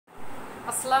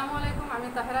আসসালামু আলাইকুম। আমি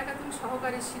তাহেরা খাতুন,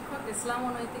 সহকারী শিক্ষক, ইসলাম ও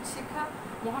নৈতিক শিক্ষা,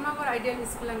 মহানগর আইডিয়াল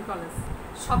স্কুল অ্যান্ড কলেজ।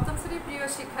 সপ্তম শ্রেণীর প্রিয়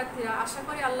শিক্ষার্থীরা, আশা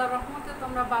করি আল্লাহর রহমতে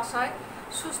তোমরা বাসায়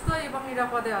সুস্থ এবং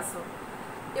নিরাপদে আছো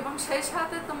এবং সেই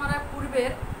সাথে তোমরা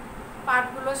পূর্বের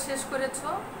পাঠগুলো শেষ করেছো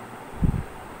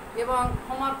এবং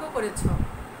হোমওয়ার্কও করেছো।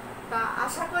 তা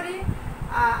আশা করি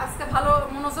আজকে ভালো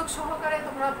মনোযোগ সহকারে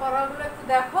তোমরা পড়াগুলো একটু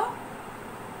দেখো।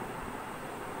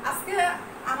 আজকে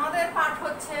আমাদের পাঠ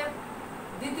হচ্ছে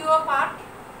দ্বিতীয় পাঠ।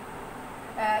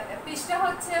 পৃষ্ঠা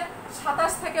হচ্ছে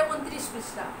 27 থেকে 29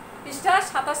 পৃষ্ঠা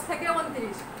 27 থেকে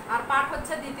 29, আর পাঠ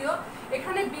হচ্ছে দ্বিতীয়।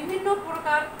 এখানে বিভিন্ন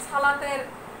প্রকার সালাতের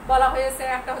বলা হয়েছে।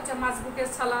 একটা হচ্ছে মাসবুকের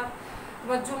সালাত,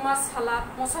 জুম্মার সালাত,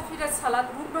 মুসাফিরের সালাত,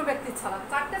 রুগ্ন ব্যক্তির সালাত।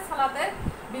 4টে সালাতের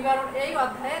বিবরণ এই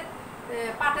অধ্যায়ের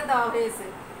পাঠে দেওয়া হয়েছে।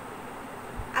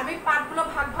 আমি পাঠগুলো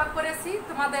ভাগ ভাগ করেছি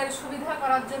তোমাদের সুবিধা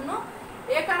করার জন্য।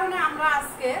 এ কারণে আমরা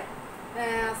আজকে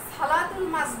সালাতুল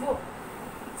মাসবুক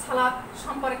সালাত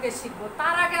সম্পর্কে শিখব।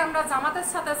 তার আগে আমরা জামাতের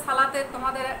সাথে সালাতের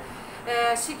তোমাদের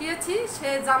শিখিয়েছি। সে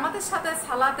জামাতের সাথে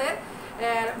সালাতের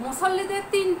মুসল্লিদের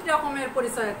 3 রকমের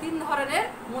পরিচয়, 3 ধরনের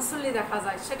মুসল্লি দেখা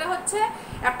যায়। সেটা হচ্ছে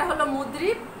একটা হলো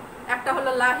মুদ্রিক, একটা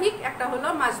হলো লাহিক, একটা হলো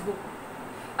মাসবুক।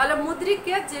 তাহলে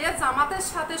মুদ্রিককে যে জামাতের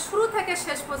সাথে শুরু থেকে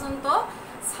শেষ পর্যন্ত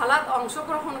সালাত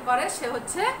অংশগ্রহণ করে সে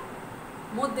হচ্ছে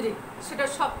মুদ্রিক, সেটা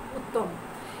সব উত্তম।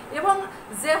 এবং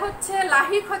যে হচ্ছে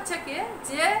লাহিক হচ্ছে কে,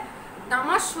 যে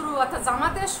নামাজ শুরু অর্থাৎ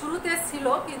জামাতের শুরুতে ছিল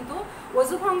কিন্তু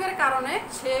ওযু ভঙ্গের কারণে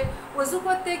সে ওযু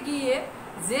করতে গিয়ে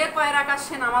যে কয় রাকাত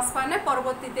সে নামাজ পায় না,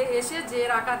 পরবর্তীতে এসে যে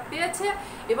রাকাত পেয়েছে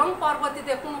এবং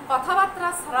পরবর্তীতে কোনো কথাবার্তা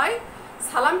ছাড়াই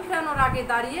সালাম ফিরানোর আগে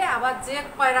দাঁড়িয়ে আবার যে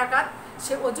কয় রাকাত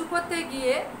সে ওযু করতে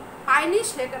গিয়ে পায়নি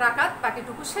সে রাকাত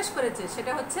বাকিটুকু শেষ করেছে,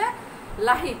 সেটা হচ্ছে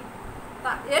লাহিক।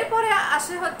 তা এরপরে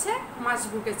আসে হচ্ছে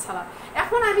মাসবুকের সালাত।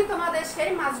 এখন আমি তোমাদের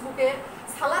সেই মাসবুকের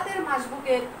সালাতের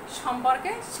মাসবুকের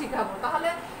সম্পর্কে শিখাবো। তাহলে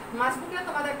মাসবুকে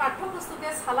তোমাদের পাঠ্যপুস্তকে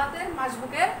সালাতের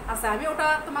মাসবুকের আছে। আমি ওটা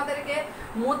তোমাদেরকে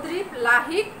মুদ্রিক,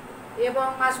 লাহিক এবং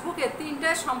মাসবুকের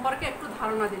 3টে সম্পর্কে একটু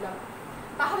ধারণা দিলাম।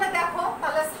 তাহলে দেখো,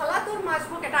 তাহলে সালাতুল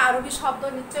মাসবুক এটা আরবি শব্দ,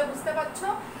 নিশ্চয়ই বুঝতে পারছো।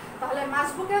 তাহলে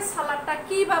মাসবুকের সালাতটা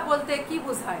কি বা বলতে কি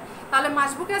বোঝায়? তাহলে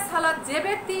মাসবুকের সালাত যে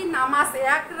ব্যক্তি নামাজ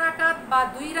 1 রাকাত বা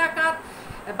 2 রাকাত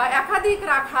বা একাধিক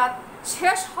রাকাত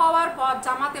শেষ হওয়ার পর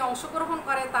জামাতে অংশগ্রহণ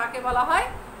করে তাকে বলা হয়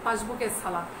মাসবুকের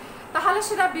সালাত। তাহলে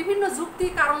সেটা বিভিন্ন যুক্তি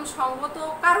কারণ সঙ্গত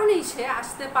কারণেই সে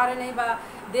আসতে পারেনি বা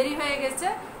দেরি হয়ে গেছে,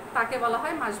 তাকে বলা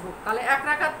হয় মাসবুক। তাহলে 1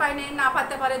 রাকাত পায়নি, না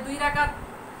পাতে পারে 2 রাকাত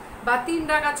বা 3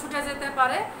 রাকাত ছুটে যেতে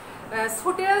পারে।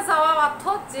 ছুটে যাওয়া অর্থ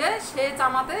যে সে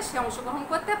জামাতে সে অংশগ্রহণ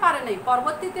করতে পারে নাই,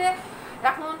 পরবর্তীতে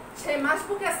এখন সেই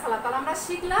মাসবুকের সালাত। তাহলে আমরা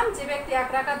শিখলাম যে ব্যক্তি 1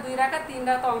 রাকাত, 2 রাকাত, 3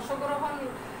 রাকাত অংশগ্রহণ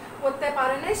করতে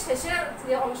পারে নাই, শেষে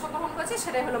যে অংশগ্রহণ করছে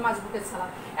সেটাই হলো মাসবুকের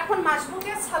সালাত। এখন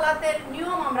মাসবুকের সালাতের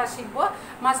নিয়ম আমরা শিখব।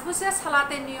 মাসবুকের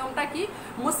সালাতের নিয়মটা কি?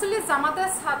 মুসল্লি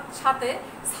জামাতের সাথে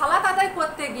সালাত আদায়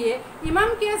করতে গিয়ে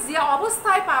ইমামকে যে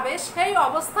অবস্থায় পাবে সেই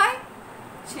অবস্থায়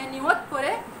সে নিয়ত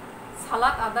করে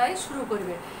সালাত আদায় শুরু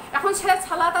করবে। এখন সে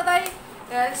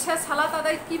সালাত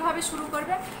আদায় কিভাবে শুরু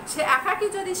করবে? সে একাকী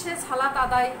যদি সে সালাত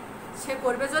আদায় সে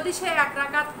করবে, যদি সে 1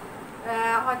 রাকাত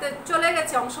হয়তো চলে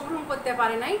গেছে, অংশগ্রহণ করতে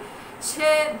পারে নাই, সে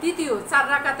দ্বিতীয় 4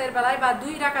 রাকাতের বেলায় বা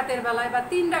 2 রাকাতের বেলায় বা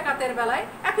 3 রাকাতের বেলায়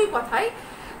একই কথাই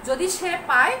যদি সে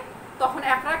পায়, তখন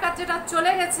 1 রাকাত যেটা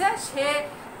চলে গেছে সে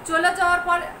চলে যাওয়ার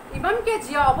পর ইমামকে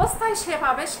যে অবস্থায় সে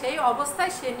পাবে সেই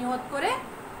অবস্থায় সে নিয়ত করে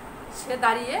সে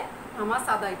দাঁড়িয়ে নামাজ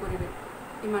আদায় করবে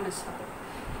ইমামের সাথে।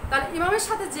 তাহলে ইমামের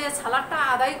সাথে যে সালাতটা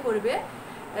আদায় করবে,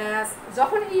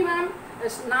 যখন ইমাম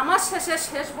নামাজ শেষে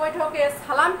শেষ বৈঠকে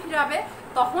সালাম ফিরাবে,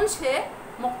 তখন সে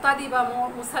মুক্তাদি বা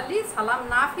মুসাল্লি সালাম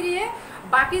না ফিরিয়ে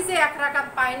বাকি যে 1 রাকাত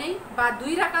পায়নি বা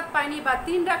 2 রাকাত পায়নি বা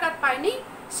 3 রাকাত পায়নি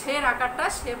সে রাকাতটা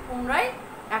সে পুনরায়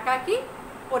একাকী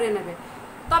করে নেবে।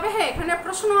 তবে হ্যাঁ, এখানে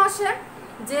প্রশ্ন আসে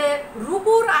যে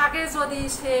রুকুর আগে যদি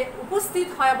সে উপস্থিত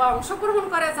হয় বা অংশগ্রহণ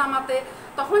করে জামাতে,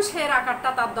 তখন সেই রাকাতটা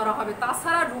তার ধরা হবে।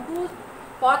 তাছাড়া রুকুর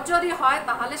পর যদি হয়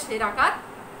তাহলে সেই রাকাত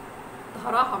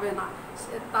ধরা হবে না।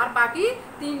 তার বাকি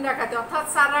 3 রাকাতে অর্থাৎ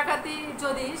 4 রাকাতি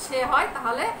যদি সে হয়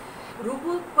তাহলে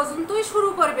রুকু পর্যন্তই শুরু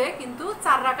করবে, কিন্তু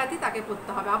 4 রাকাতই তাকে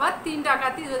পড়তে হবে। আবার 3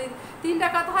 রাকাতি যদি 3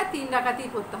 রাকাত হয় 3 রাকাতই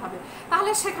পড়তে হবে।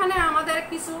 তাহলে সেখানে আমাদের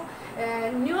কিছু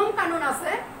নিয়ম কানুন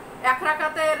আছে। 1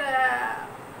 রাকাতের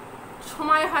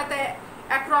সময় হয়তো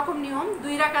 1 রকম নিয়ম,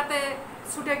 2 রাকাতে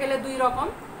ছুটে গেলে 2 রকম,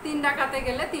 3 রাকাতে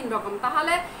গেলে 3 রকম।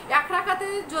 তাহলে 1 রাকাতে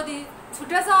যদি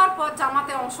ছুটে যাওয়ার পর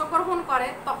জামাতে অংশগ্রহণ করে,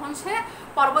 তখন সে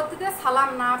পরবর্তীতে সালাম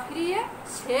না ফিরিয়ে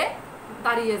সে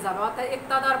দাঁড়িয়ে যাবে, অর্থাৎ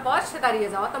ইক্তাদার পর সে দাঁড়িয়ে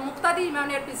যাবে। অর্থাৎ মুক্তাদি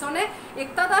ইমামের পিছনে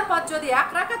ইক্তাদার পর যদি 1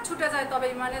 রাকাত ছুটে যায়, তবে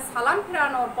ইমামের সালাম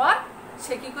ফিরানোর পর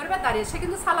সে কি করবে? দাঁড়িয়ে। সে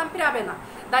কিন্তু সালাম ফিরাবে না,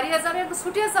 দাঁড়িয়ে যাবে।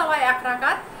 ছুটে যাওয়া 1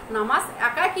 রাকাত নামাজ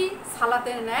একাকী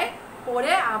সালাতের ন্যায়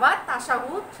পরে আবার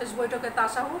তাশাহুদ, শেষ বৈঠকে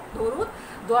তাশাহুদ, দরুদ,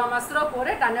 দোয়া মাসরুহ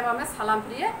পরে ডানে বামে সালাম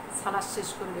ফিরিয়ে সালাত শেষ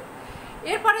করবে।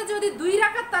 এরপরে যদি 2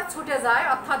 রাকাত তার ছুটে যায়,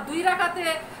 অর্থাৎ 2 রাকাতে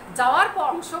যাওয়ার পর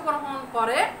অংশগ্রহণ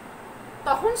করে,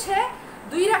 তখন সে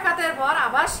 2 রাকাতের পর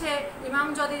আবার সে ইমাম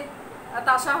যদি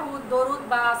তাশাহুদ, দরুদ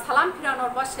বা সালাম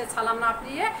ফিরানোর পর সে সালাম না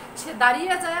ফিরিয়ে সে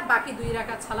দাঁড়িয়ে যায়, বাকি 2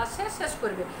 রাকাত সালাত সে শেষ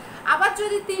করবে। আবার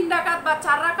যদি 3 রাকাত বা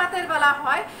 4 রাকাতের বেলা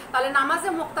হয়, তাহলে নামাজে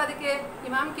মুক্তাদিকে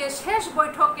ইমামকে শেষ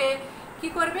বৈঠকে কি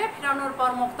করবে, ফিরানোর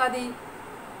পর মুক্তাদি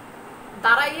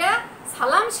দাঁড়াইয়া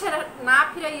সালাম সে না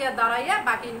ফিরাইয়া দাঁড়াইয়া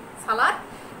বাকি সালাত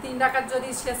 3 রাকাত যদি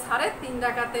সে ছাড়ে, 3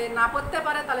 রাকাতে না পড়তে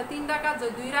পারে তাহলে 3 রাকাত,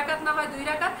 যদি 2 রাকাত না হয় 2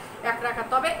 রাকাত, 1 রাকাত।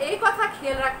 তবে এই কথা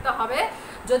খেয়াল রাখতে হবে,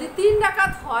 যদি 3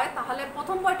 রাকাত হয় তাহলে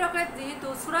প্রথম বৈঠকে যেহেতু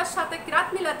সূরার সাথে কিরাত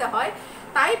মিলাতে হয়,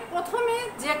 তাই প্রথমে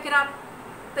যে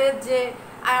কিরাতের যে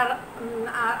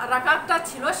রাকাতটা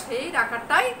ছিল সেই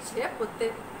রাকাতটাই সে পড়তে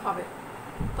হবে।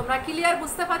 তোমরা ক্লিয়ার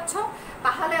বুঝতে পারছো?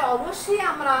 তাহলে অবশ্যই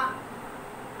আমরা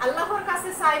আল্লাহর কাছে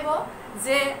চাইব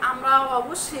যে আমরা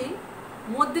অবশ্যই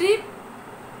মদ্রিব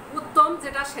উত্তম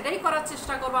যেটা সেটাই করার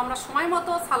চেষ্টা করব। আমরা সময়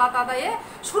মতো সালাত আদায়ে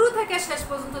শুরু থেকে শেষ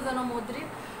পর্যন্ত যেন মদ্রিব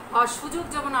সুযোগ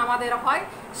যেমন আমাদের হয়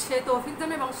সে তৌফিক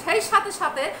দেন, এবং সেই সাথে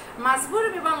সাথে মাজবুর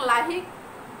এবং লাহিক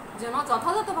যেন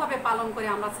যথাযথভাবে পালন করে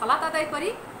আমরা সালাত আদায় করি,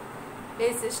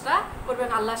 এই চেষ্টা করবেন।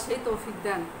 আল্লাহ সেই তৌফিক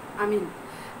দেন, আমিন।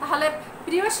 তাহলে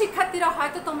প্রিয় শিক্ষার্থীরা,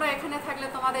 হয়তো তোমরা এখানে থাকলে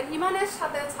তোমাদের ইমানের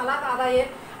সাথে সালাত আদায়ে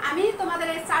আমি তোমাদের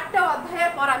এই 4টে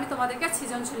অধ্যায়ের পর আমি তোমাদেরকে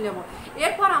সৃজনশীল নেব।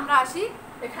 এরপর আমরা আসি,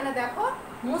 এখানে দেখো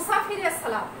মুসাফিরের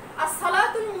সালাত, আর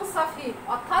সালাতুল মুসাফির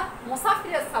অর্থাৎ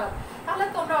মুসাফিরের সালাত। তাহলে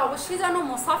তোমরা অবশ্যই জানো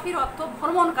মুসাফির অর্থ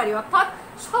ভ্রমণকারী অর্থাৎ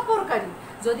সফরকারী।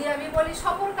 যদি আমি বলি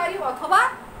সফরকারী অথবা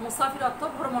মুসাফির অর্থ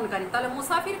ভ্রমণকারী, তাহলে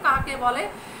মুসাফির কাকে বলে?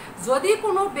 যদি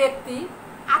কোনো ব্যক্তি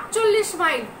 48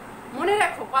 মাইল, মনে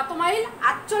রাখো কত মাইল?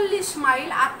 48 মাইল।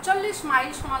 48 মাইল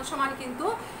সমান সমান কিন্তু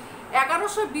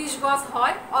 1120 গজ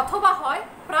হয়, অথবা হয়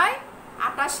প্রায়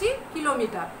 88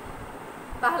 কিলোমিটার।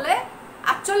 তাহলে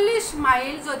 48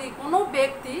 মাইল যদি কোনো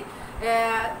ব্যক্তি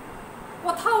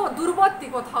কোথাও দূরবর্তী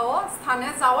কোথাও স্থানে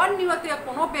যাওয়ার নিয়তে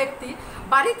কোনো ব্যক্তি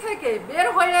বাড়ি থেকে বের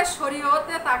হয়ে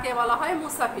শরীয়তে তাকে বলা হয়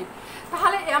মুসাফির।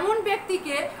 তাহলে এমন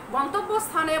ব্যক্তিকে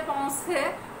গন্তব্যস্থানে পৌঁছে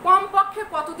কমপক্ষে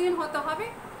কতদিন হতে হবে?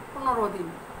 15 দিন।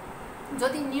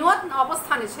 যদি নিয়ত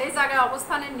অবস্থানে সেই জায়গায়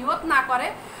অবস্থানে নিয়ত না করে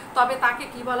তবে তাকে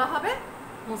কি বলা হবে?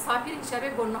 মুসাফির হিসাবে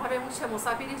গণ্য হবে, এবং সে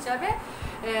মুসাফির হিসাবে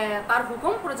তার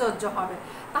হুকুম প্রযোজ্য হবে।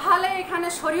 তাহলে এখানে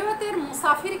শরীয়তের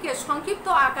মুসাফিরকে সংক্ষিপ্ত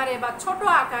আকারে বা ছোট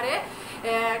আকারে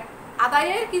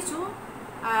আদায়ের কিছু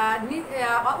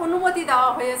অনুমতি দেওয়া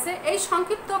হয়েছে। এই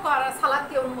সংক্ষিপ্ত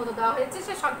সালাদকে অনুমতি দেওয়া হয়েছে,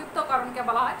 সে সংক্ষিপ্তকরণকে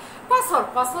বলা হয় কসর।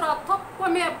 কসর অর্থ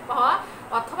কমে হওয়া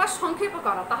অথবা সংক্ষেপ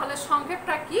করা। তাহলে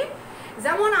সংক্ষেপটা কি?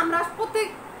 যেমন আমরা প্রত্যেক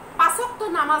 5 ওয়াক্ত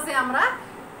নামাজে আমরা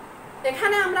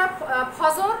এখানে আমরা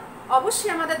ফজর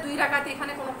অবশ্যই আমাদের 2 রাকাত,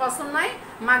 এখানে কোনো কসর নাই।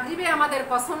 মাগরিবে আমাদের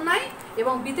কসর নাই,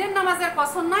 এবং বিদের নামাজের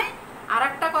কসর নাই। আর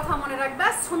একটা কথা মনে রাখবে,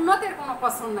 সুন্নতের কোনো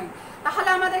কসর নাই। তাহলে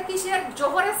আমাদের কিসের?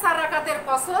 জোহরের 4 রাকাতের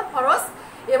কসর ফরজ,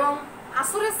 এবং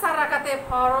আসরের 4 রাকাতে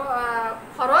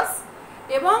ফরজ,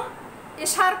 এবং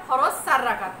এশার ফরজ 4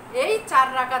 রাকাত। এই 4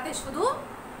 রাকাতে শুধু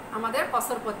আমাদের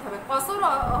কসর পড়তে হবে। কসর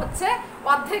হচ্ছে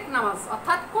অর্ধেক নামাজ,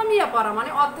 অর্থাৎ কমিয়ে পড়া, মানে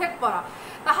অর্ধেক পড়া।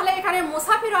 তাহলে এখানে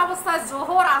মুসাফির অবস্থায়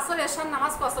জোহর, আসর, এশার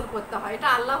নামাজ কসর করতে হয়। এটা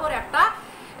আল্লাহর একটা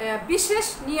বিশেষ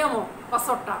নিয়ম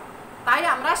কসরটা, তাই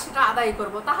আমরা সেটা আদায়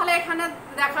করব। তাহলে এখানে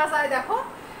দেখা যায়, দেখো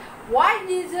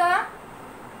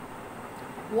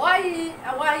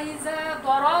ওয়াইজা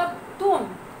দরাবতুম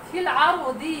ফিল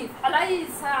আরদি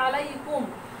ফালাইসা আলাইকুম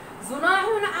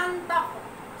জুনাহুন আন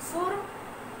তাকসুর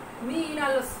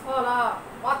মিনাল সালাত।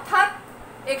 অর্থাৎ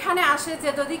এখানে আসে যে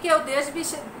যদি কেউ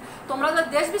তোমরা যদি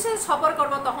দেশ বিশেষে সফর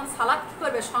করবো তখন সালাত কি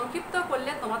করবে? সংক্ষিপ্ত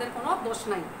করলে তোমাদের কোনো দোষ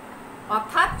নাই।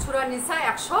 অর্থাৎ সূরা নিসা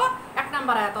 101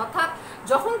 নম্বর আয়াত। অর্থাৎ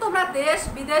যখন তোমরা দেশ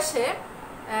বিদেশে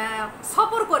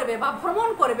সফর করবে বা ভ্রমণ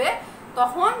করবে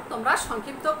তখন তোমরা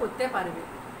সংক্ষিপ্ত করতে পারবে।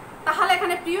 তাহলে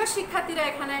এখানে প্রিয় শিক্ষার্থীরা,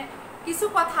 এখানে কিছু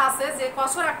কথা আছে যে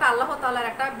কসর একটা আল্লাহ তাআলার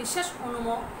একটা বিশেষ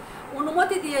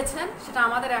অনুমতি দিয়েছেন, সেটা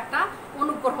আমাদের একটা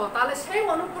অনুগ্রহ। তাহলে সেই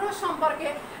অনুগ্রহ সম্পর্কে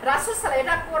রাসূল সাল্লাল্লাহু,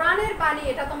 এটা কোরআনের বাণী,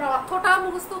 এটা তোমরা অর্থটা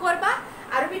মুখস্থ করবা।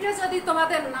 আরবিটা যদি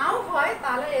তোমাদের নাও হয়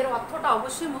তাহলে এর অর্থটা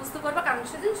অবশ্যই মুখস্থ করবা, কারণ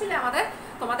সৃজনশীলে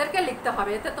তোমাদেরকে লিখতে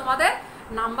হবে, এতে তোমাদের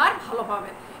নাম্বার ভালো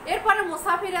পাবে। এরপরে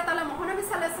মুসাফিরে, তাহলে মহানবী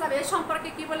সাল্লাল্লাহু আলাইহি ওয়াসাল্লাম এই সম্পর্কে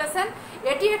কি বলেছেন?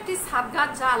 এটি একটি সাদগাত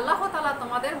যা আল্লাহ তাআলা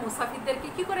তোমাদের মুসাফিরদেরকে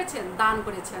কি করেছেন? দান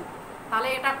করেছেন। তাহলে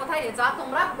এটা কোথায়? যা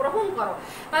তোমরা গ্রহণ করো।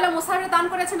 তাহলে মুসাফির দান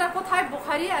করেছেন, এটা কোথায়?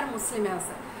 বুখারী আর মুসলিমে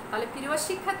আছে। তাহলে প্রিয়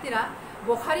শিক্ষার্থীরা,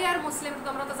 বুখারী আর মুসলিম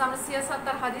তোমরা তো জানো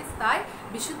সিয়াসাত্তার হাদিস, তাই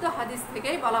বিশুদ্ধ হাদিস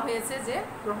থেকেই বলা হয়েছে যে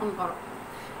গ্রহণ করো।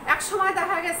 এক সময়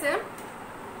দেখা গেছে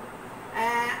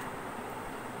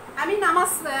আমি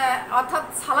নামাজ অর্থাৎ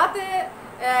সালাতে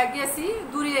গেছি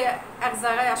দূরে এক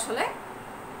জায়গায়, আসলে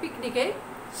পিকনিকে,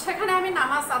 সেখানে আমি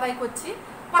নামাজ আদায় করছি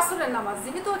আসরের নামাজ।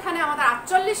 যেহেতু এখানে আমাদের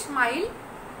 48 মাইল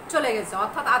চলে গেছে,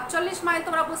 অর্থাৎ 48 মাইল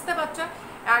তোমরা বুঝতে পারছো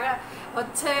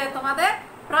হচ্ছে তোমাদের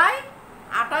প্রায়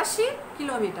 88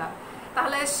 কিলোমিটার।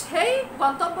 তাহলে সেই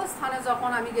গন্তব্যস্থানে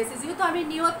যখন আমি গেছি, যেহেতু আমি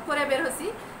নিয়ত করে বের হয়েছি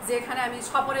যে এখানে আমি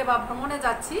সফরে বা ভ্রমণে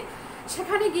যাচ্ছি,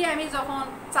 সেখানে গিয়ে আমি যখন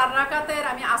 4 রাকাতের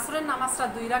আমি আসরের নামাজটা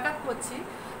 2 রাকাত করছি,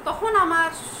 তখন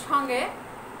আমার সঙ্গে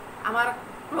আমার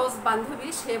ক্লোজ বান্ধবী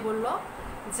সে বলল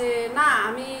যে না,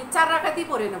 আমি 4 রাকাতই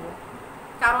পড়ে নেব,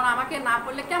 কারণ আমাকে না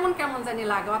পড়লে কেমন কেমন জানি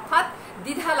লাগে, অর্থাৎ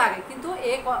দ্বিধা লাগে। কিন্তু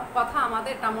এই কথা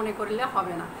আমাদের এটা মনে করলে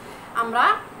হবে না। আমরা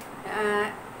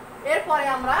এরপরে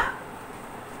আমরা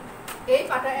এই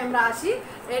পাঠে আমরা আসি,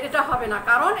 এটা হবে না,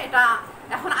 কারণ এটা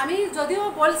এখন আমি যদিও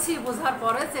বলছি বোঝার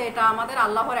পরে যে এটা আমাদের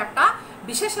আল্লাহর একটা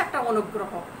বিশেষ একটা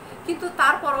অনুগ্রহ, কিন্তু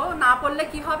তারপরও না পড়লে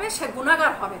কি হবে, সে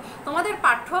গুনাহগার হবে। তোমাদের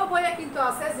পাঠ্য বইয়ে কিন্তু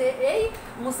আছে যে এই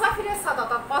মুসাফিরের সালাত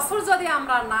অর্থাৎ কসর যদি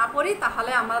আমরা না পড়ি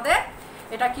তাহলে আমাদের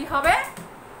এটা কি হবে,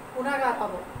 গুনাহগার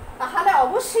হব। তাহলে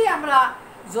অবশ্যই আমরা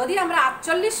যদি আমরা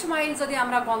 48 মাইল যদি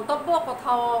আমরা গন্তব্য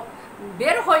কোথাও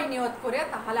বের হই নিয়ত করে,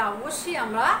 তাহলে অবশ্যই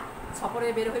আমরা সফরে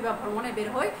বের হই বা ভ্রমণে বের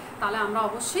হই, তাহলে আমরা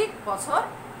অবশ্যই কসর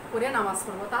করে নামাজ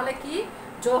পড়বো। তাহলে কি,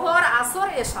 জোহর, আসর,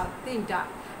 এশা 3টা,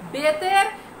 বেতের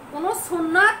কোনো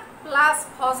সুন্নাত প্লাস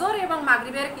ফজর এবং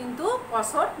মাগরিবের কিন্তু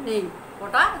কসর নেই,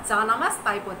 ওটা যা নামাজ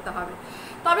তাই পড়তে হবে।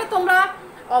 তবে তোমরা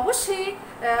অবশ্যই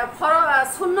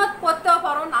সুন্নত পড়তেও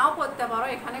পারো, নাও পড়তে পারো,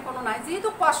 এখানে কোনো নাই। যেহেতু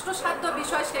কষ্টসাধ্য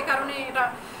বিষয়, সে কারণে এটা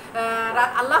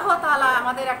আল্লাহ তাআলা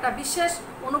আমাদের একটা বিশেষ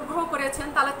অনুগ্রহ করেছেন।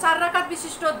 তাহলে 4 রাকাত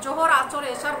বিশিষ্ট জোহর, আসর,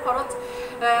 এশার ফরজ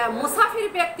মুসাফির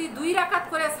ব্যক্তি 2 রাকাত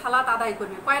করে সালাত আদায়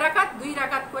করবে। কয় রাকাত? 2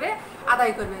 রাকাত করে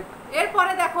আদায় করবে।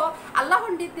 এরপরে দেখো,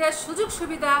 আল্লাহর নির্দেশ, সুযোগ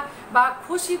সুবিধা বা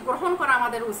খুশি গ্রহণ করা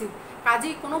আমাদের উচিত।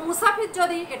 কাজেই কোনো মুসাফির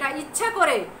যদি এটা ইচ্ছা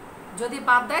করে যদি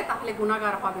বাদ দেয় তাহলে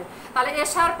গুনাহগার হবে। তাহলে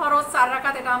এশার ফরজ 4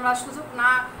 রাকাত, এটা আমরা সুযোগ না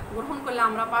গ্রহণ করলে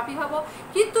আমরা পাপী হব।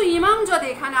 কিন্তু ইমাম যদি,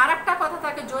 এখানে আর একটা কথা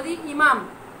থাকে, যদি ইমাম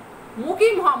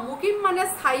মুকিম হয়, মুকিম মানে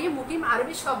স্থায়ী, মুকিম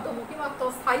আরবি শব্দ, মুকিম অর্থ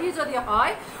স্থায়ী যদি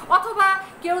হয়, অথবা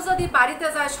কেউ যদি বাড়িতে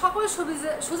যায় সকল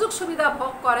সুযোগ সুবিধা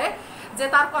ভোগ করে, যে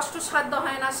তার কষ্টসাধ্য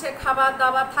হয় না, সে খাবার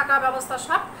দাবার থাকা ব্যবস্থা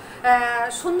সব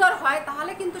সুন্দর হয়,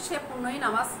 তাহলে কিন্তু সে পূর্ণই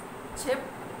নামাজ সে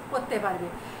পড়তে পারবে।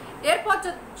 এরপর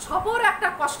সফর একটা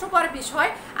কষ্টকর বিষয়,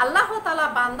 আল্লাহ তাআলা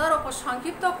বান্দার ওপর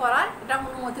সংক্ষিপ্ত করার এটা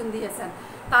অনুমোদন দিয়েছেন।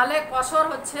 তাহলে কসর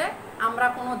হচ্ছে আমরা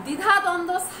কোনো দ্বিধা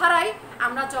দ্বন্দ্ব ছাড়াই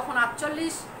আমরা যখন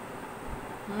 48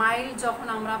 মাইল যখন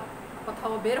আমরা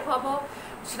কোথাও বের হব,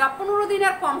 সেটা 15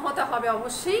 দিনের কম হতে হবে,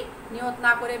 অবশ্যই নিয়ত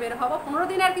না করে বের হব। 15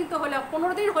 দিনের কিন্তু হলে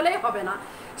 15 দিন হলেই হবে না,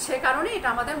 সে কারণে এটা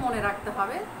আমাদের মনে রাখতে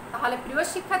হবে। তাহলে প্রিয়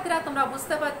শিক্ষার্থীরা, তোমরা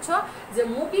বুঝতে পারছো যে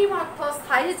মুকিম অর্থ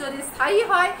স্থায়ী, যদি স্থায়ী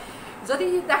হয়, যদি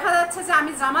দেখা যাচ্ছে যে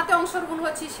আমি জামাতে অংশগ্রহণ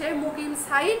করছি, সেই মুকিম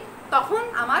স্থায়ী, তখন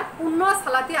আমার পূর্ণ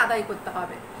সালাতি আদায় করতে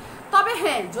হবে। তবে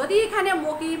হ্যাঁ, যদি এখানে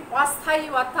মুকিম অস্থায়ী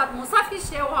অর্থাৎ মুসাফির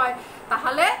সেও হয়,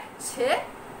 তাহলে সে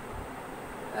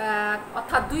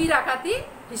অর্থাৎ 2 রাকাতই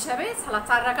হিসাবে সালাত,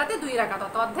 4 রাকাতে 2 রাকাত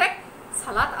অর্ধেক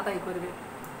সালাত আদায় করবে।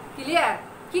 ক্লিয়ার?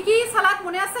 কি কি সালাত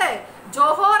মনে আছে?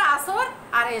 জোহর, আসর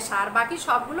আর এশা, আর বাকি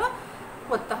সবগুলো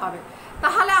করতে হবে।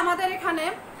 তাহলে আমাদের এখানে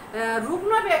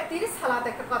রুগ্ন ব্যক্তির সালাত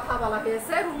একটা কথা বলা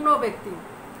হয়েছে, রুগ্ন ব্যক্তি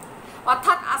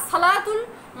অর্থাৎ আসসালাতুল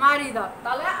মারিদা।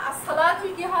 তাহলে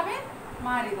আসসালাতুল কি হবে?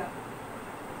 মারিদা।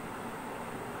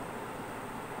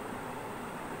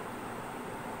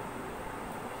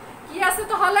 কি আছে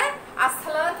তাহলে?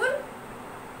 আসসালাতুল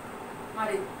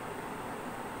মারিদ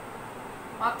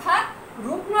অর্থাৎ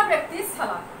রুগ্ন ব্যক্তির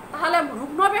সালাত। তাহলে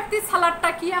রুগ্ন ব্যক্তির সালাতটা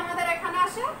কি আমাদের এখানে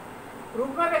আসে?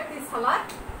 রুগ্ন ব্যক্তির সালাত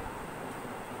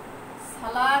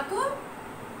সালাতুল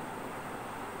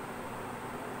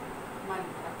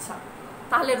মারিদ। আচ্ছা,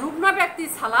 তাহলে রুগ্ন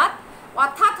ব্যক্তির সালাত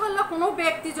অর্থাৎ হলো কোনো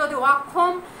ব্যক্তি যদি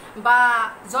অক্ষম বা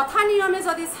যথা নিয়মে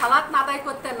যদি সালাত আদায়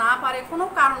করতে না পারে, কোনো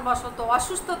কারণবশত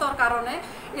অসুস্থতার কারণে,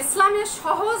 ইসলামে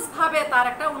সহজভাবে তার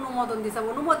একটা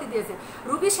অনুমতি দিয়েছে।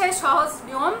 রুগী সেই সহজ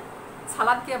নিয়ম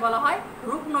সালাতকে বলা হয়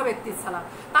রুগ্ন ব্যক্তির সালাত।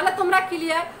 তাহলে তোমরা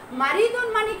ক্লিয়ার? মারিদন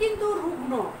মানে কিন্তু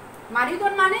রুগ্ন,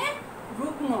 মারিদন মানে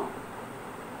রুগ্ন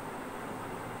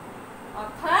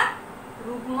অর্থাৎ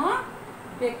রুগ্ন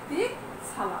ব্যক্তির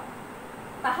সালাত।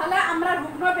 তাহলে আমরা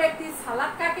রুগ্ন ব্যক্তির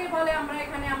সালাত কাকে বলে আমরা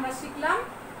এখানে আমরা শিখলাম।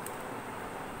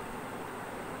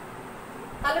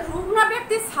 তাহলে রুগ্ন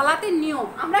ব্যক্তির সালাতের নিয়ম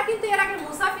আমরা কিন্তু এর আগে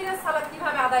মুসাফিরের সালাত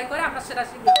কিভাবে আদায় করে আমরা সেটা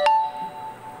শিখলাম।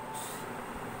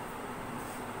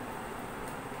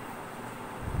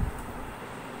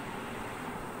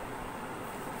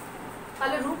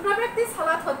 তাহলে রুগ্ন ব্যক্তির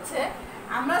সালাত হচ্ছে,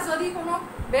 আমরা যদি কোনো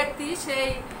ব্যক্তি সেই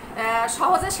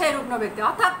সহজে সেই রুগ্ন ব্যক্তি,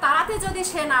 অর্থাৎ তাড়াতে যদি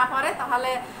সে না পারে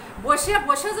তাহলে বসে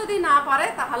বসে যদি না পারে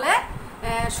তাহলে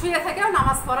শুয়ে থেকেও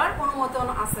নামাজ পড়ার অনুমোদন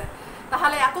আছে।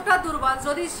 তাহলে এতটা দুর্বল,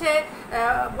 যদি সে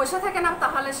বসে থাকে না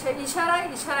তাহলে সে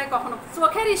ইশারায় কখনো,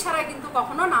 চোখের ইশারায় কিন্তু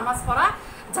কখনো নামাজ পড়া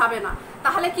যাবে না।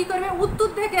 তাহলে কি করবে, উত্তর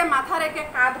দিকে মাথা রেখে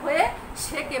কাঁধ হয়ে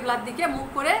সে কেবলার দিকে মুখ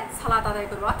করে সালাত আদায়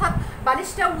করবে, অর্থাৎ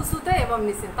বালিশটা উঁচুতে এবং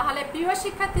নিচে। তাহলে প্রিয়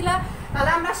শিক্ষার্থীরা,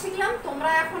 তাহলে আমরা শিখলাম তোমরা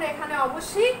এখন এখানে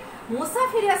অবশ্যই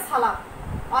মুসাফিরের সালাত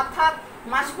অর্থাৎ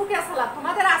মাসবুকের সালাত,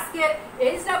 তোমাদের আজকের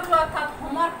এইচডব্লিউ অর্থাৎ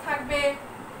হোমওয়ার্ক থাকবে,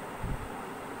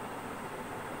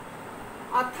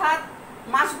 অর্থাৎ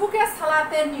মাসবুকের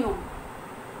সালাতের নিয়ম।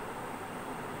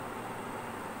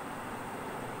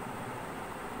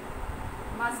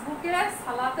 মাসবুকের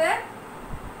সালাতের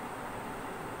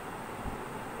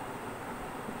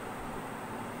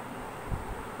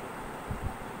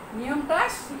নিয়মটা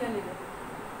শিখে নেবে,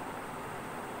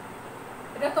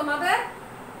 এটা তোমাদের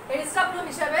এইচডব্লিউ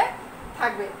হিসেবে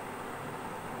থাকবে,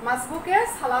 মাসবুকের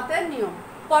সালাতের নিয়ম।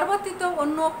 পরবর্তীতে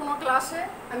অন্য কোনো ক্লাসে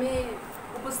আমি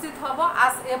উপস্থিত হব।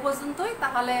 আজ এ পর্যন্তই।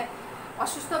 তাহলে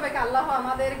অসুস্থ ব্যক্তি আল্লাহ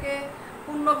আমাদেরকে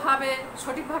পূর্ণভাবে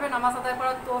সঠিকভাবে নামাজ আদায়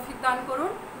করার তৌফিক দান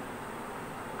করুন।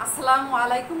 আসসালামু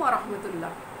আলাইকুম ওয়া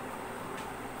রাহমাতুল্লাহ।